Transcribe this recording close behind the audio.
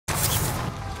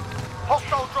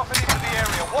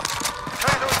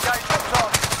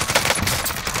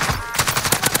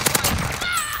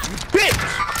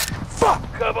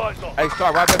Hey,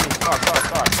 Star, right by me. Star.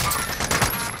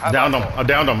 Downed him. I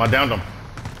downed him.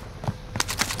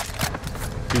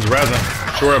 He's resin.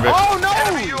 Sure of it. Oh, no!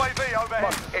 Enemy UAV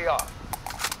overhead. AR.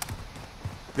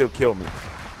 Still kill me.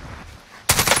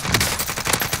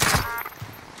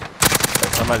 Hey,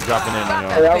 somebody's dropping in, you know.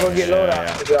 Hey, I'm gonna get low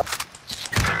out.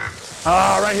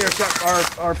 Ah, right here, Chuck.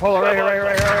 Our polo, right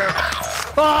here.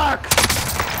 Fuck!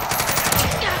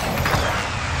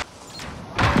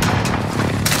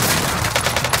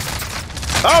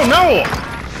 Oh no!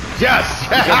 Yes!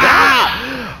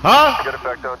 Huh? Get it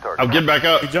back down target. I'm getting back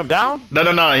up. You jump down? No,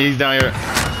 he's down here.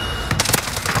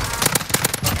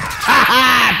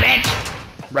 Ha bitch!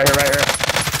 Right here.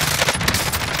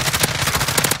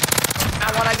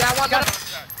 I got one.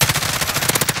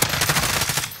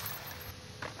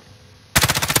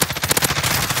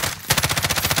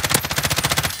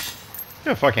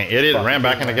 You a fucking idiot. Ran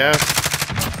back in the gas.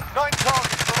 9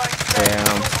 targets remain standing.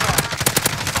 Damn.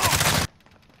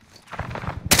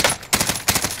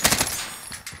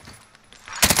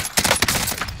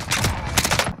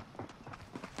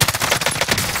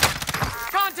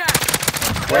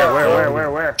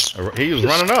 Where? He was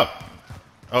running up.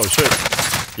 Oh shit.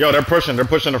 Yo, they're pushing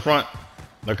the front.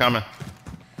 They're coming.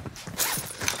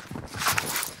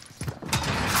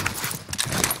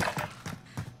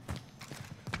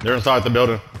 They're inside the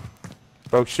building.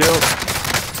 Broke shield.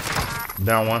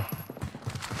 Down one.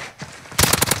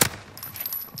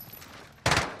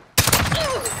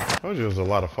 Told you there's a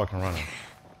lot of fucking running.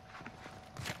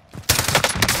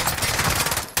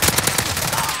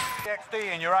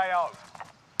 XD in your AO.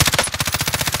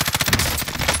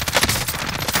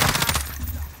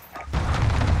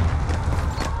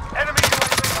 Enemy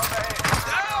UAV overhead.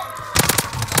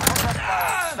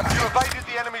 You evaded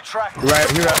the enemy track.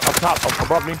 Right here, up top,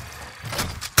 above me.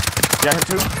 Yeah, him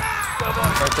too.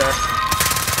 Right there.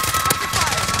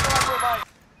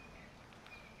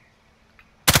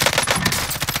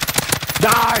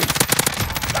 Die!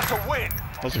 That's a win.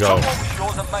 Let's go. What was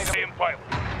yours and made a pilot.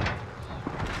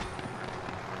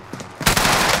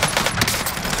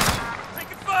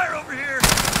 Taking fire over here.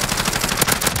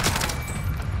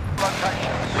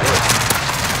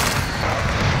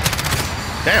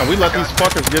 Damn, we let these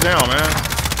fuckers get down, man.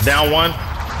 Down one.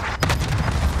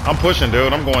 I'm pushing,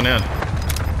 dude. I'm going in.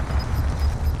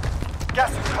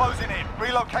 Gas is closing in.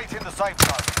 Relocating the safe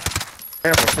zone.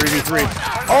 Careful, 3v3.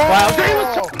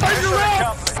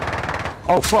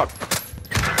 Oh, fuck.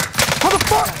 How the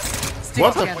fuck?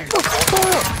 What the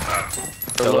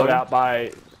fuck? They're loaded out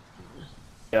by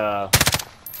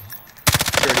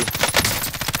security.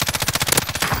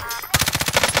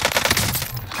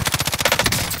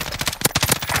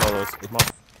 Oh, it's my...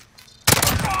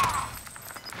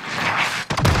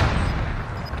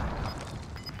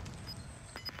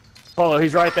 Polo,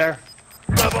 he's right there.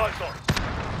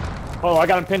 Polo, I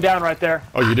got him pinned down right there.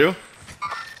 Oh, you do?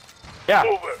 Yeah.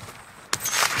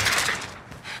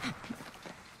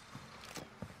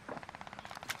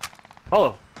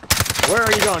 Polo, where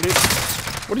are you going, dude?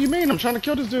 What do you mean? I'm trying to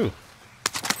kill this dude.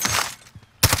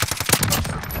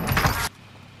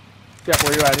 Jeff,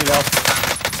 where you at? Need help?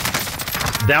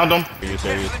 Downed him.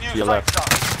 To your left.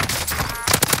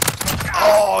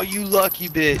 Oh, you lucky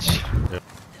bitch.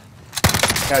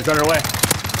 Guys, underway.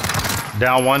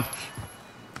 Down one.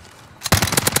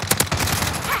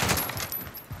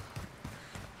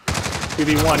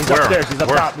 TV1, he's Where? upstairs, he's up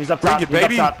Where? top, he's up top, Bring it,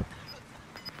 he's baby. up top.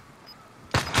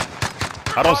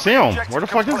 I don't see him. Where the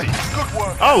fuck is he? Good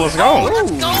work. Oh, let's go.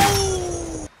 Let's go.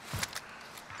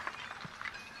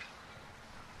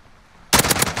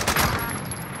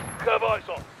 Curve eyes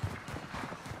on.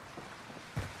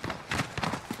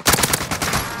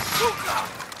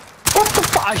 What the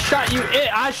fuck? I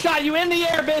shot you in the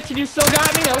air, bitch, and you still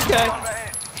got me? Okay.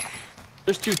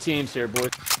 There's two teams here,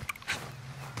 boys.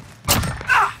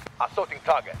 Assaulting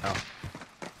target. Oh.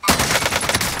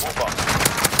 Move on.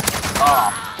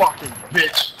 Ah, fucking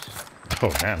bitch.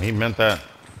 Oh, damn. He meant that.